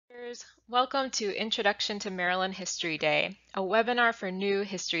teachers. Welcome to Introduction to Maryland History Day, a webinar for new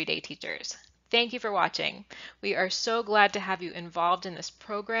History Day teachers. Thank you for watching. We are so glad to have you involved in this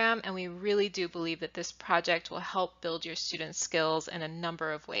program, and we really do believe that this project will help build your students' skills in a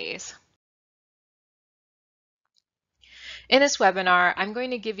number of ways. In this webinar, I'm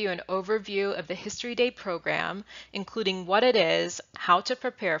going to give you an overview of the History Day program, including what it is, how to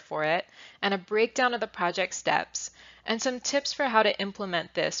prepare for it, and a breakdown of the project steps, and some tips for how to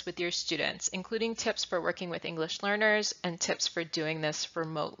implement this with your students, including tips for working with English learners and tips for doing this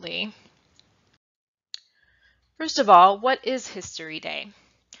remotely. First of all, what is History Day?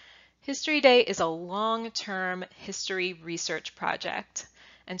 History Day is a long-term history research project,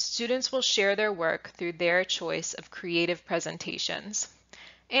 and students will share their work through their choice of creative presentations.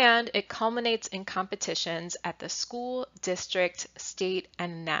 And it culminates in competitions at the school, district, state,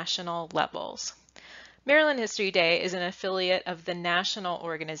 and national levels. Maryland History Day is an affiliate of the national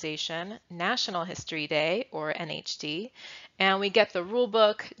organization, National History Day, or NHD, and we get the rule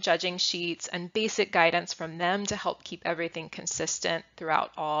book, judging sheets, and basic guidance from them to help keep everything consistent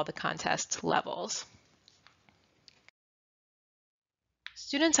throughout all the contest levels.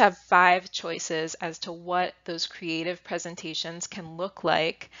 Students have 5 choices as to what those creative presentations can look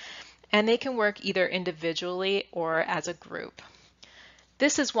like, and they can work either individually or as a group.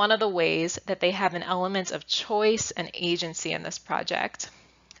 This is one of the ways that they have an element of choice and agency in this project.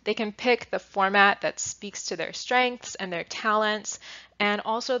 They can pick the format that speaks to their strengths and their talents, and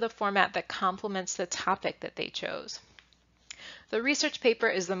also the format that complements the topic that they chose. The research paper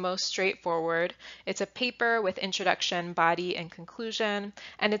is the most straightforward. It's a paper with introduction, body, and conclusion,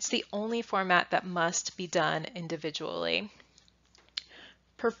 and it's the only format that must be done individually.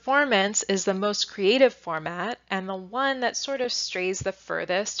 Performance is the most creative format and the one that sort of strays the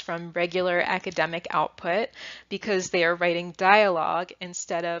furthest from regular academic output because they are writing dialogue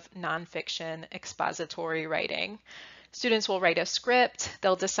instead of nonfiction expository writing. Students will write a script,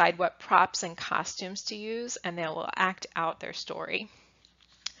 they'll decide what props and costumes to use, and they will act out their story.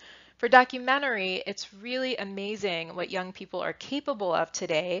 For documentary, it's really amazing what young people are capable of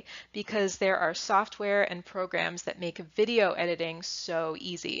today because there are software and programs that make video editing so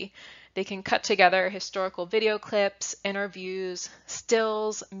easy. They can cut together historical video clips, interviews,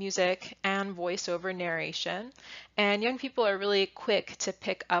 stills, music, and voiceover narration, and young people are really quick to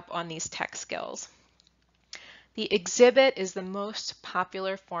pick up on these tech skills. The exhibit is the most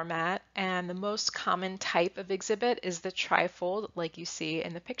popular format, and the most common type of exhibit is the trifold, like you see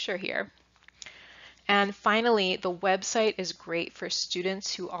in the picture here. And finally, the website is great for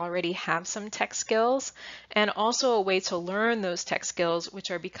students who already have some tech skills, and also a way to learn those tech skills,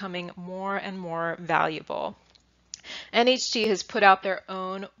 which are becoming more and more valuable. NHD has put out their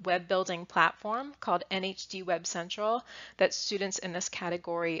own web building platform called NHD Web Central that students in this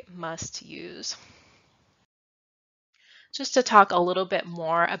category must use. Just to talk a little bit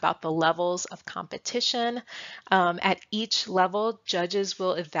more about the levels of competition. At each level, judges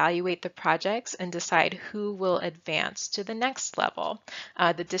will evaluate the projects and decide who will advance to the next level.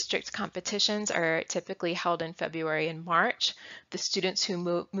 The district competitions are typically held in February and March. The students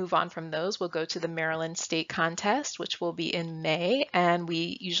who move on from those will go to the Maryland State Contest, which will be in May, and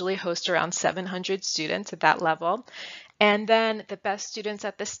we usually host around 700 students at that level. And then the best students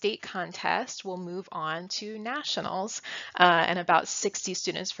at the state contest will move on to nationals, and about 60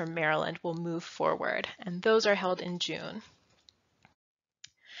 students from Maryland will move forward, and those are held in June.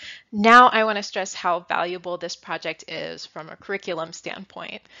 Now I want to stress how valuable this project is from a curriculum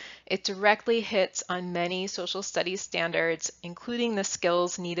standpoint. It directly hits on many social studies standards, including the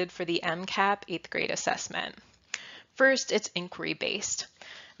skills needed for the MCAP 8th grade assessment. First, it's inquiry-based.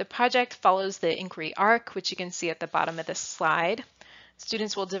 The project follows the inquiry arc, which you can see at the bottom of this slide.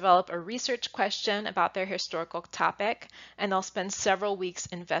 Students will develop a research question about their historical topic, and they'll spend several weeks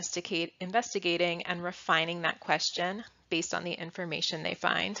investigating and refining that question based on the information they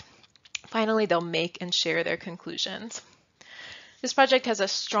find. Finally, they'll make and share their conclusions. This project has a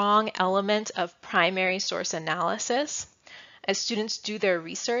strong element of primary source analysis. As students do their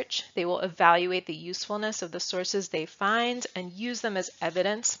research, they will evaluate the usefulness of the sources they find and use them as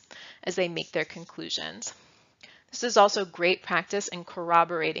evidence as they make their conclusions. This is also great practice in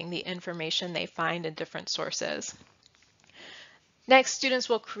corroborating the information they find in different sources. Next, students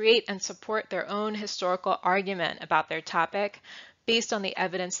will create and support their own historical argument about their topic based on the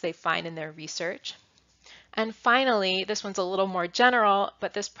evidence they find in their research. And finally, this one's a little more general,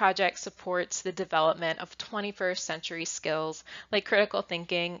 but this project supports the development of 21st century skills like critical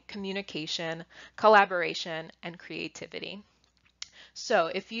thinking, communication, collaboration, and creativity. So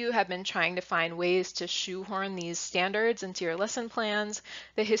if you have been trying to find ways to shoehorn these standards into your lesson plans,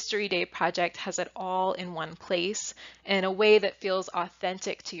 the History Day project has it all in one place in a way that feels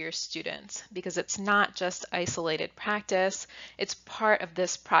authentic to your students, because it's not just isolated practice, it's part of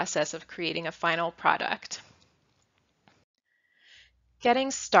this process of creating a final product.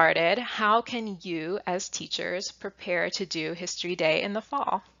 Getting started, how can you as teachers prepare to do History Day in the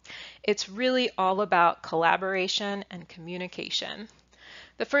fall? It's really all about collaboration and communication.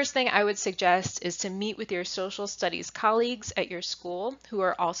 The first thing I would suggest is to meet with your social studies colleagues at your school who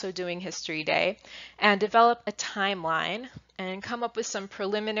are also doing History Day and develop a timeline and come up with some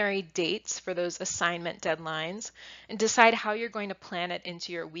preliminary dates for those assignment deadlines and decide how you're going to plan it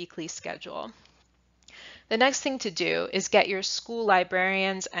into your weekly schedule. The next thing to do is get your school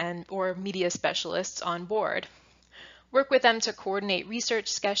librarians or media specialists on board. Work with them to coordinate research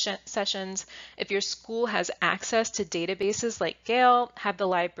sessions. If your school has access to databases like Gale, have the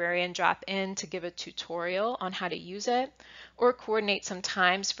librarian drop in to give a tutorial on how to use it, or coordinate some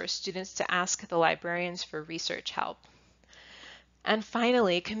times for students to ask the librarians for research help. And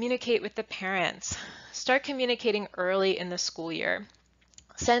finally, communicate with the parents. Start communicating early in the school year.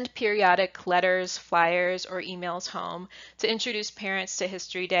 Send periodic letters, flyers, or emails home to introduce parents to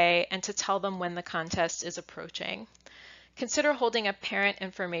History Day and to tell them when the contest is approaching. Consider holding a parent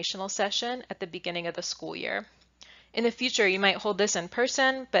informational session at the beginning of the school year. In the future, you might hold this in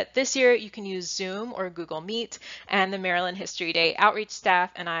person, but this year you can use Zoom or Google Meet, and the Maryland History Day outreach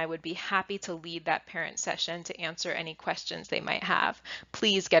staff and I would be happy to lead that parent session to answer any questions they might have.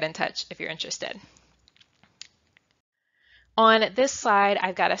 Please get in touch if you're interested. On this slide,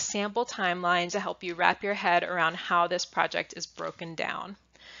 I've got a sample timeline to help you wrap your head around how this project is broken down.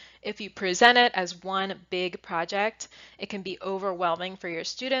 If you present it as one big project, it can be overwhelming for your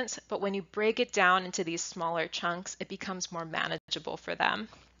students, but when you break it down into these smaller chunks, it becomes more manageable for them.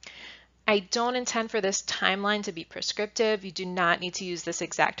 I don't intend for this timeline to be prescriptive. You do not need to use this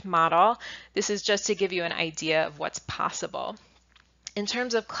exact model. This is just to give you an idea of what's possible. In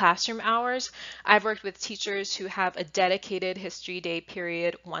terms of classroom hours, I've worked with teachers who have a dedicated History Day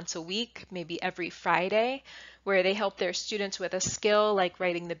period once a week, maybe every Friday, where they help their students with a skill like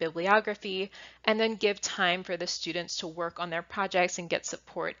writing the bibliography, and then give time for the students to work on their projects and get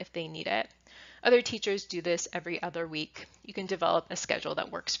support if they need it. Other teachers do this every other week. You can develop a schedule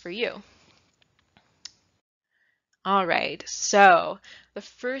that works for you. All right, so the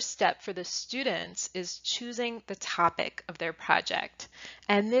first step for the students is choosing the topic of their project,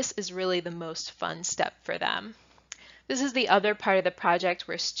 and this is really the most fun step for them. This is the other part of the project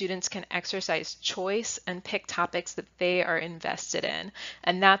where students can exercise choice and pick topics that they are invested in,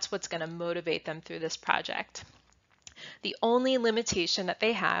 and that's what's going to motivate them through this project. The only limitation that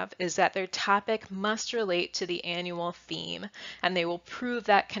they have is that their topic must relate to the annual theme, and they will prove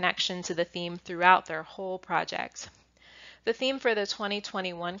that connection to the theme throughout their whole project. The theme for the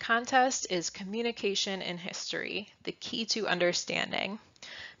 2021 contest is Communication in History, the Key to Understanding.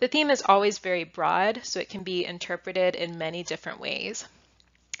 The theme is always very broad, so it can be interpreted in many different ways.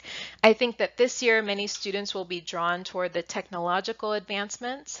 I think that this year many students will be drawn toward the technological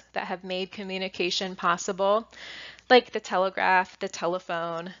advancements that have made communication possible, like the telegraph, the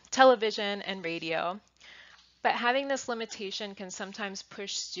telephone, television, and radio. But having this limitation can sometimes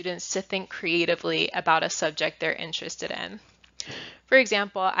push students to think creatively about a subject they're interested in. For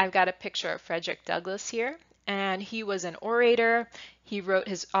example, I've got a picture of Frederick Douglass here, and he was an orator, he wrote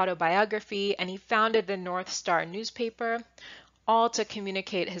his autobiography, and he founded the North Star newspaper, all to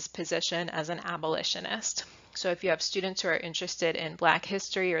communicate his position as an abolitionist. So if you have students who are interested in Black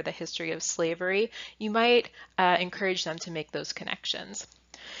history or the history of slavery, you might encourage them to make those connections.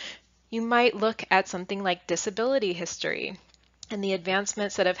 You might look at something like disability history and the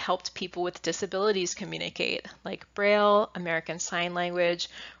advancements that have helped people with disabilities communicate, like Braille, American Sign Language,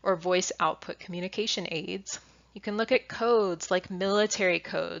 or voice output communication aids. You can look at codes like military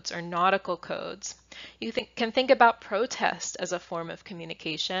codes or nautical codes. You can think about protest as a form of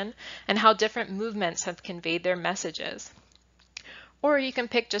communication and how different movements have conveyed their messages. Or you can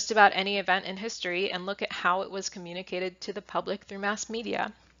pick just about any event in history and look at how it was communicated to the public through mass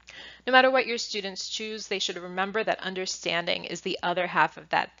media. No matter what your students choose, they should remember that understanding is the other half of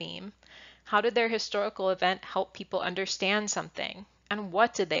that theme. How did their historical event help people understand something? And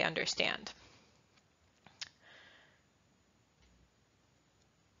what did they understand?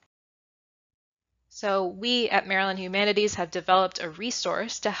 So we at Maryland Humanities have developed a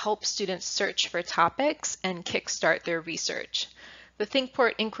resource to help students search for topics and kickstart their research. The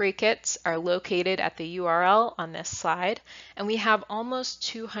ThinkPort inquiry kits are located at the URL on this slide, and we have almost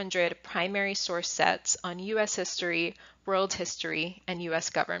 200 primary source sets on U.S. history, world history, and US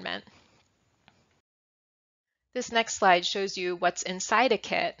government. This next slide shows you what's inside a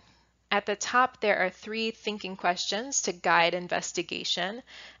kit. At the top, there are 3 thinking questions to guide investigation,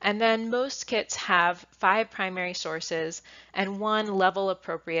 and then most kits have 5 primary sources and 1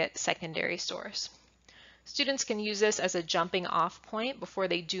 level-appropriate secondary source. Students can use this as a jumping off point before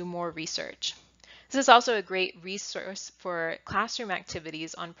they do more research. This is also a great resource for classroom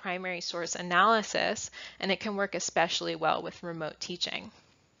activities on primary source analysis, and it can work especially well with remote teaching.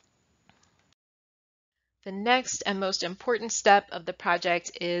 The next and most important step of the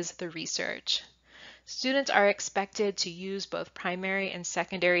project is the research. Students are expected to use both primary and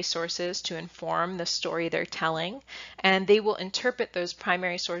secondary sources to inform the story they're telling, and they will interpret those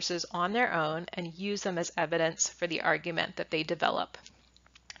primary sources on their own and use them as evidence for the argument that they develop.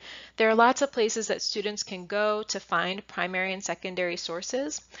 There are lots of places that students can go to find primary and secondary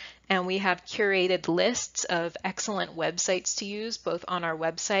sources, and we have curated lists of excellent websites to use both on our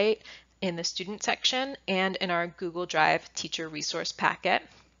website in the student section and in our Google Drive teacher resource packet.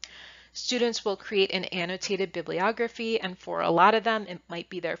 Students will create an annotated bibliography, and for a lot of them, it might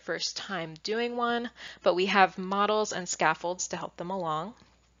be their first time doing one, but we have models and scaffolds to help them along.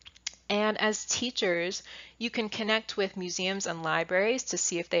 And as teachers, you can connect with museums and libraries to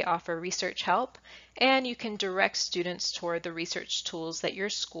see if they offer research help, and you can direct students toward the research tools that your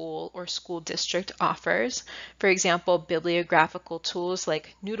school or school district offers. For example, bibliographical tools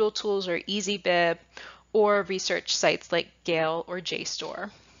like Noodle Tools or EasyBib, or research sites like Gale or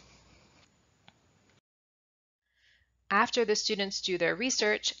JSTOR. After the students do their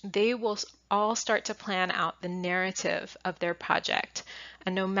research, they will all start to plan out the narrative of their project.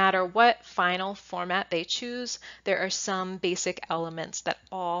 And no matter what final format they choose, there are some basic elements that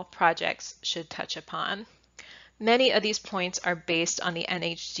all projects should touch upon. Many of these points are based on the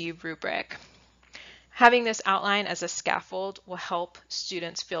NHD rubric. Having this outline as a scaffold will help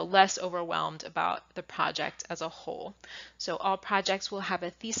students feel less overwhelmed about the project as a whole. So all projects will have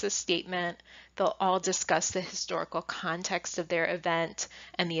a thesis statement. They'll all discuss the historical context of their event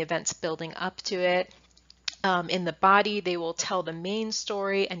and the events building up to it. In the body, they will tell the main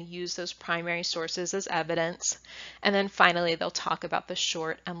story and use those primary sources as evidence. And then finally, they'll talk about the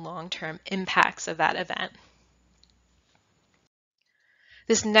short and long-term impacts of that event.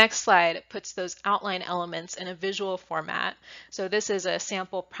 This next slide puts those outline elements in a visual format. So this is a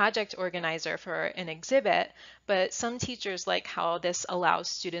sample project organizer for an exhibit, but some teachers like how this allows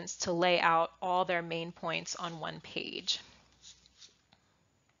students to lay out all their main points on one page.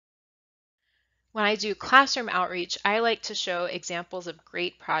 When I do classroom outreach, I like to show examples of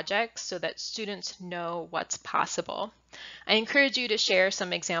great projects so that students know what's possible. I encourage you to share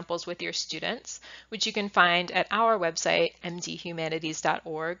some examples with your students, which you can find at our website,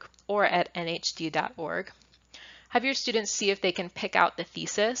 mdhumanities.org, or at nhd.org. Have your students see if they can pick out the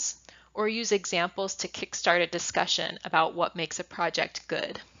thesis, or use examples to kickstart a discussion about what makes a project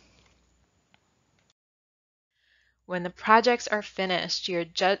good. When the projects are finished,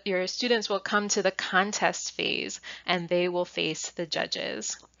 your students will come to the contest phase and they will face the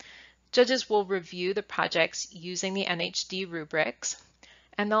judges. Judges will review the projects using the NHD rubrics,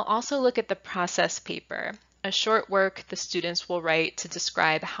 and they'll also look at the process paper, a short work the students will write to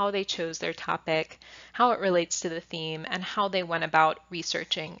describe how they chose their topic, how it relates to the theme, and how they went about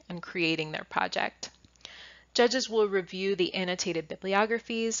researching and creating their project. Judges will review the annotated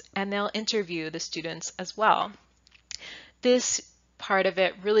bibliographies, and they'll interview the students as well. This part of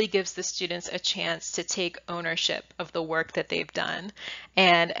it really gives the students a chance to take ownership of the work that they've done.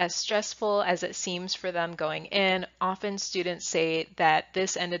 And as stressful as it seems for them going in, often students say that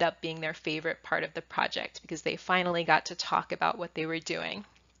this ended up being their favorite part of the project because they finally got to talk about what they were doing.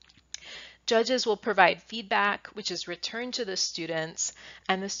 Judges will provide feedback, which is returned to the students,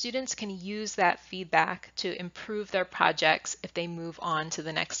 and the students can use that feedback to improve their projects if they move on to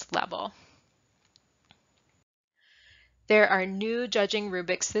the next level. There are new judging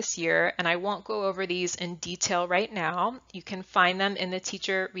rubrics this year, and I won't go over these in detail right now. You can find them in the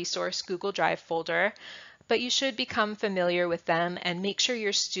Teacher Resource Google Drive folder, but you should become familiar with them and make sure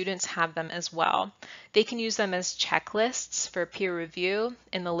your students have them as well. They can use them as checklists for peer review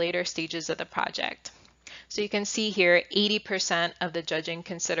in the later stages of the project. So you can see here 80% of the judging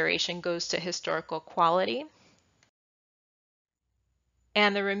consideration goes to historical quality,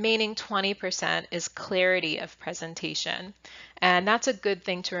 and the remaining 20% is clarity of presentation. And that's a good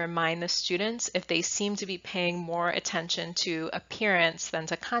thing to remind the students if they seem to be paying more attention to appearance than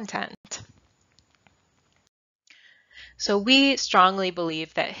to content. So we strongly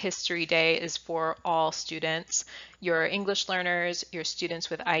believe that History Day is for all students, your English learners, your students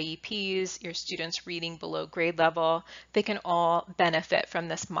with IEPs, your students reading below grade level. They can all benefit from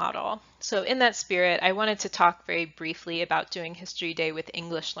this model. So in that spirit, I wanted to talk very briefly about doing History Day with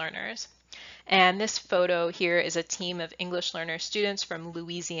English learners. And this photo here is a team of English learner students from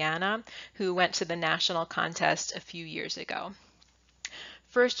Louisiana who went to the national contest a few years ago.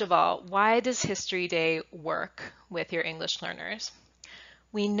 First of all, why does History Day work with your English learners?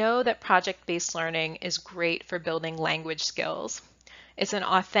 We know that project-based learning is great for building language skills. It's an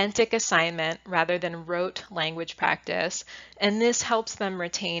authentic assignment rather than rote language practice, and this helps them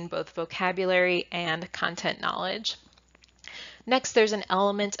retain both vocabulary and content knowledge. Next, there's an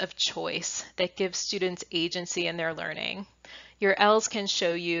element of choice that gives students agency in their learning. Your ELs can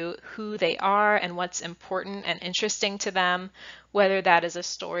show you who they are and what's important and interesting to them, whether that is a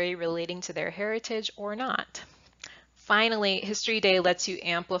story relating to their heritage or not. Finally, History Day lets you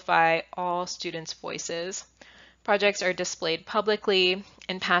amplify all students' voices. Projects are displayed publicly.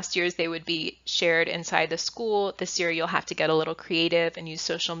 In past years, they would be shared inside the school. This year, you'll have to get a little creative and use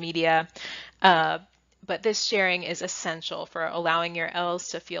social media. But this sharing is essential for allowing your ELs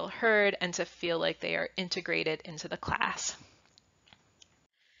to feel heard and to feel like they are integrated into the class.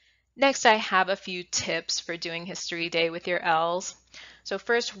 Next, I have a few tips for doing History Day with your ELs. So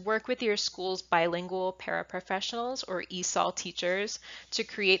first, work with your school's bilingual paraprofessionals or ESOL teachers to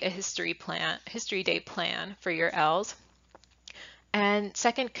create a History Day plan for your ELs. And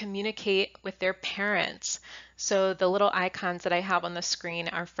second, communicate with their parents. So the little icons that I have on the screen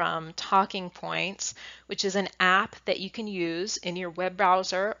are from Talking Points, which is an app that you can use in your web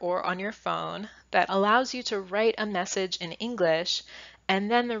browser or on your phone that allows you to write a message in English, and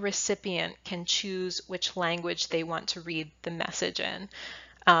then the recipient can choose which language they want to read the message in.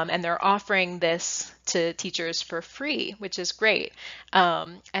 And they're offering this to teachers for free, which is great.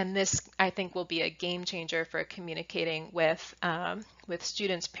 And this, I think, will be a game changer for communicating with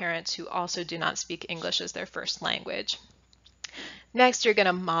students' parents who also do not speak English as their first language. Next, you're going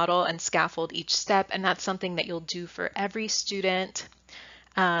to model and scaffold each step, and that's something that you'll do for every student.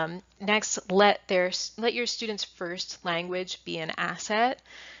 Next, let your students' first language be an asset.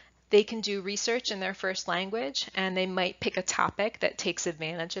 They can do research in their first language, and they might pick a topic that takes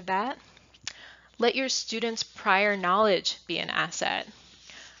advantage of that. Let your students' prior knowledge be an asset.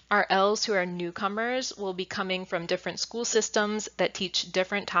 Our ELs who are newcomers will be coming from different school systems that teach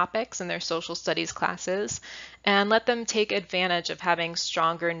different topics in their social studies classes, and let them take advantage of having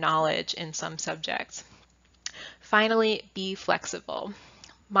stronger knowledge in some subjects. Finally, be flexible.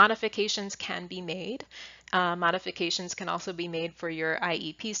 Modifications can be made. Modifications can also be made for your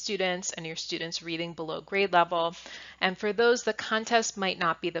IEP students and your students reading below grade level. And for those, the contest might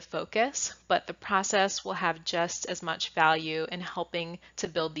not be the focus, but the process will have just as much value in helping to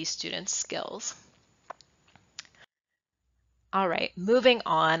build these students' skills. All right, moving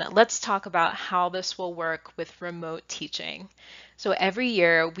on, let's talk about how this will work with remote teaching. So every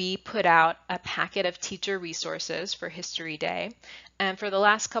year we put out a packet of teacher resources for History Day. And for the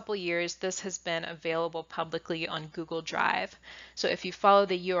last couple years, this has been available publicly on Google Drive. So if you follow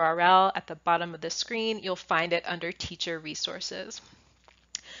the URL at the bottom of the screen, you'll find it under Teacher Resources.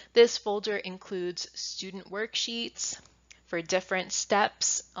 This folder includes student worksheets for different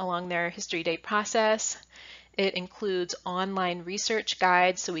steps along their History Day process. It includes online research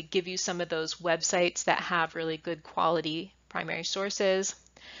guides, so we give you some of those websites that have really good quality primary sources.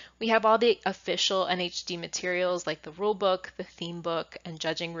 We have all the official NHD materials like the rulebook, the theme book, and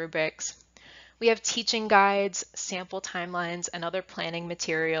judging rubrics. We have teaching guides, sample timelines, and other planning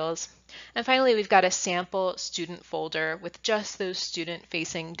materials. And finally, we've got a sample student folder with just those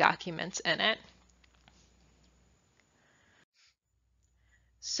student-facing documents in it.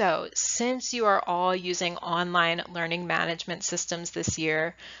 So since you are all using online learning management systems this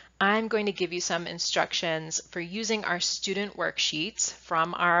year, I'm going to give you some instructions for using our student worksheets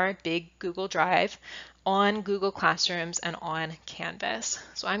from our big Google Drive on Google Classrooms and on Canvas.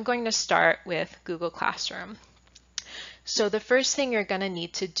 So I'm going to start with Google Classroom. So the first thing you're going to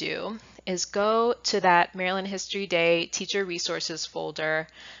need to do is go to that Maryland History Day Teacher Resources folder,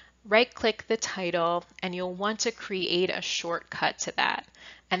 right-click the title, and you'll want to create a shortcut to that.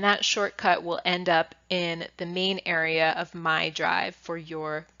 And that shortcut will end up in the main area of My Drive for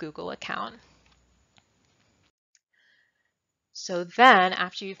your Google account. So then,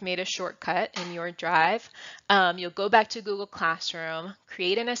 after you've made a shortcut in your drive, you'll go back to Google Classroom,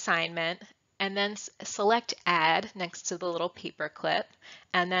 create an assignment, and then select Add next to the little paperclip,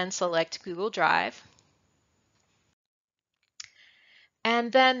 and then select Google Drive.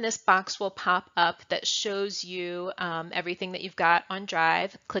 And then this box will pop up that shows you everything that you've got on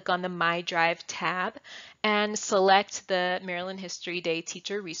Drive. Click on the My Drive tab and select the Maryland History Day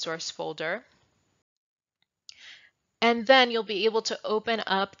Teacher Resource folder. And then you'll be able to open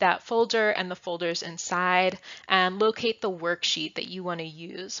up that folder and the folders inside and locate the worksheet that you want to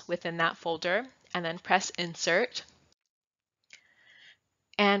use within that folder, and then press Insert.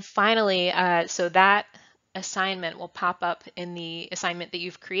 And finally, so that assignment will pop up in the assignment that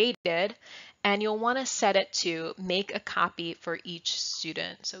you've created, and you'll want to set it to make a copy for each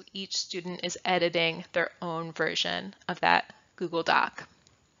student. So each student is editing their own version of that Google Doc.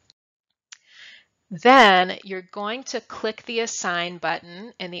 Then you're going to click the Assign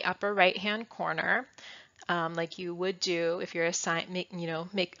button in the upper right-hand corner, like you would do if you're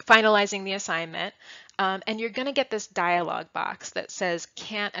finalizing the assignment. And you're going to get this dialog box that says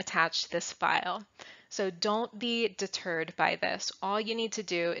can't attach this file. So don't be deterred by this. All you need to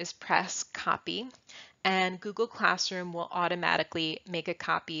do is press copy, and Google Classroom will automatically make a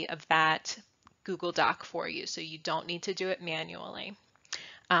copy of that Google Doc for you. So you don't need to do it manually.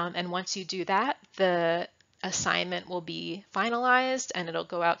 And once you do that, the assignment will be finalized and it'll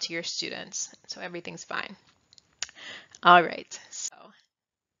go out to your students. So everything's fine. All right, so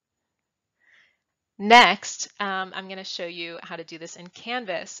next, I'm going to show you how to do this in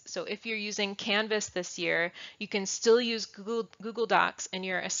Canvas. So if you're using Canvas this year, you can still use Google Docs in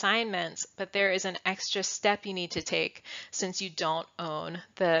your assignments, but there is an extra step you need to take since you don't own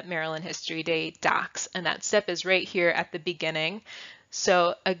the Maryland History Day docs. And that step is right here at the beginning.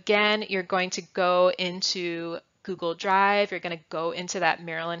 So again, you're going to go into Google Drive, you're going to go into that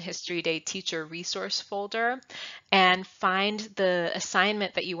Maryland History Day Teacher Resource folder and find the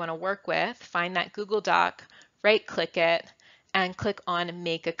assignment that you want to work with, find that Google Doc, right-click it, and click on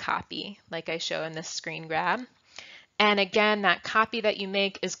Make a Copy, like I show in this screen grab. And again, that copy that you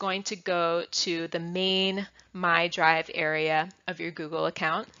make is going to go to the main My Drive area of your Google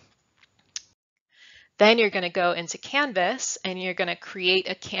account. Then you're going to go into Canvas and you're going to create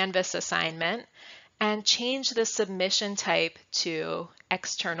a Canvas assignment and change the submission type to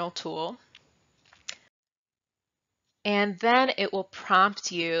External Tool. And then it will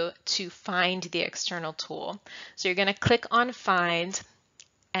prompt you to find the external tool. So you're going to click on Find,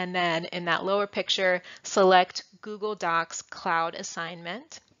 and then in that lower picture, select Google Docs Cloud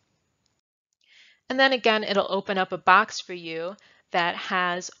Assignment. And then again, it'll open up a box for you that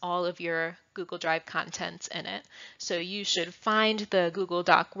has all of your Google Drive contents in it. So you should find the Google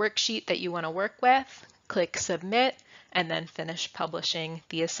Doc worksheet that you want to work with, click Submit, and then finish publishing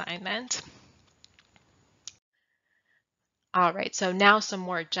the assignment. All right, so now some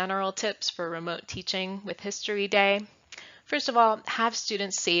more general tips for remote teaching with History Day. First of all, have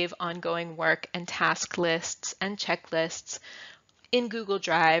students save ongoing work and task lists and checklists in Google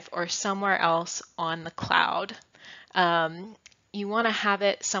Drive or somewhere else on the cloud. You want to have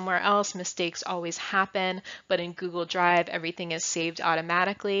it somewhere else. Mistakes always happen, but in Google Drive, everything is saved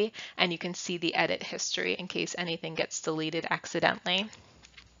automatically, and you can see the edit history in case anything gets deleted accidentally.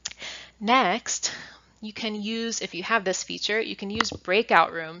 Next, you can use, if you have this feature, you can use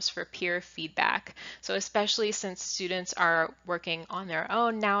breakout rooms for peer feedback. So especially since students are working on their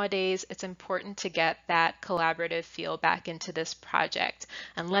own nowadays, it's important to get that collaborative feel back into this project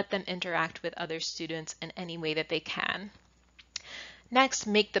and let them interact with other students in any way that they can. Next,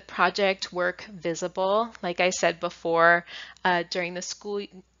 make the project work visible. Like I said before, during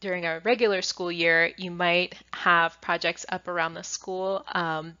a regular school year, you might have projects up around the school,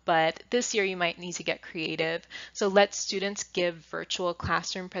 but this year you might need to get creative. So let students give virtual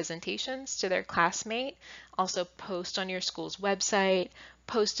classroom presentations to their classmate. Also post on your school's website,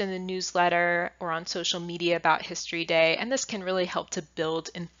 post in the newsletter or on social media about History Day, and this can really help to build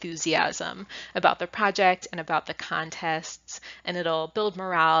enthusiasm about the project and about the contests, and it'll build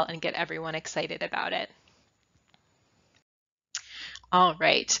morale and get everyone excited about it. All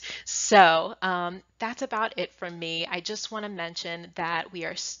right, so that's about it from me. I just want to mention that we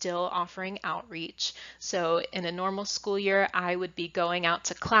are still offering outreach. So in a normal school year, I would be going out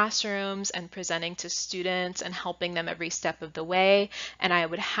to classrooms and presenting to students and helping them every step of the way. And I'd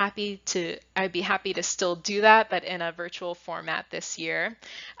be happy to still do that, but in a virtual format this year.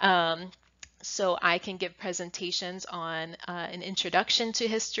 So I can give presentations on an introduction to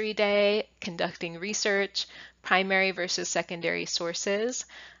History Day, conducting research, primary versus secondary sources,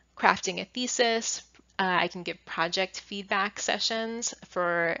 crafting a thesis. I can give project feedback sessions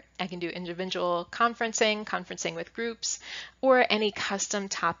I can do individual conferencing with groups, or any custom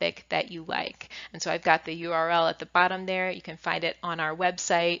topic that you like. And so I've got the URL at the bottom there. You can find it on our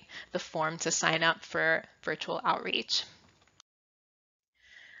website, the form to sign up for virtual outreach.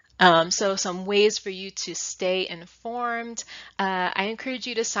 So some ways for you to stay informed. I encourage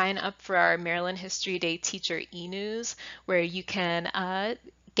you to sign up for our Maryland History Day Teacher e-news, where you can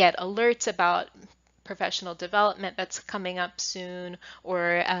get alerts about professional development that's coming up soon,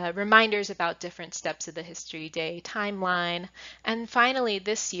 or reminders about different steps of the History Day timeline. And finally,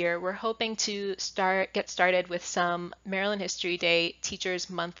 this year, we're hoping to get started with some Maryland History Day Teachers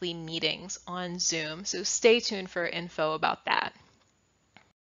Monthly meetings on Zoom. So stay tuned for info about that.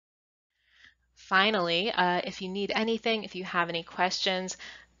 Finally, if you need anything, if you have any questions,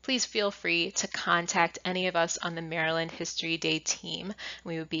 please feel free to contact any of us on the Maryland History Day team.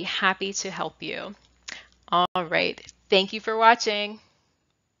 We would be happy to help you. All right. Thank you for watching.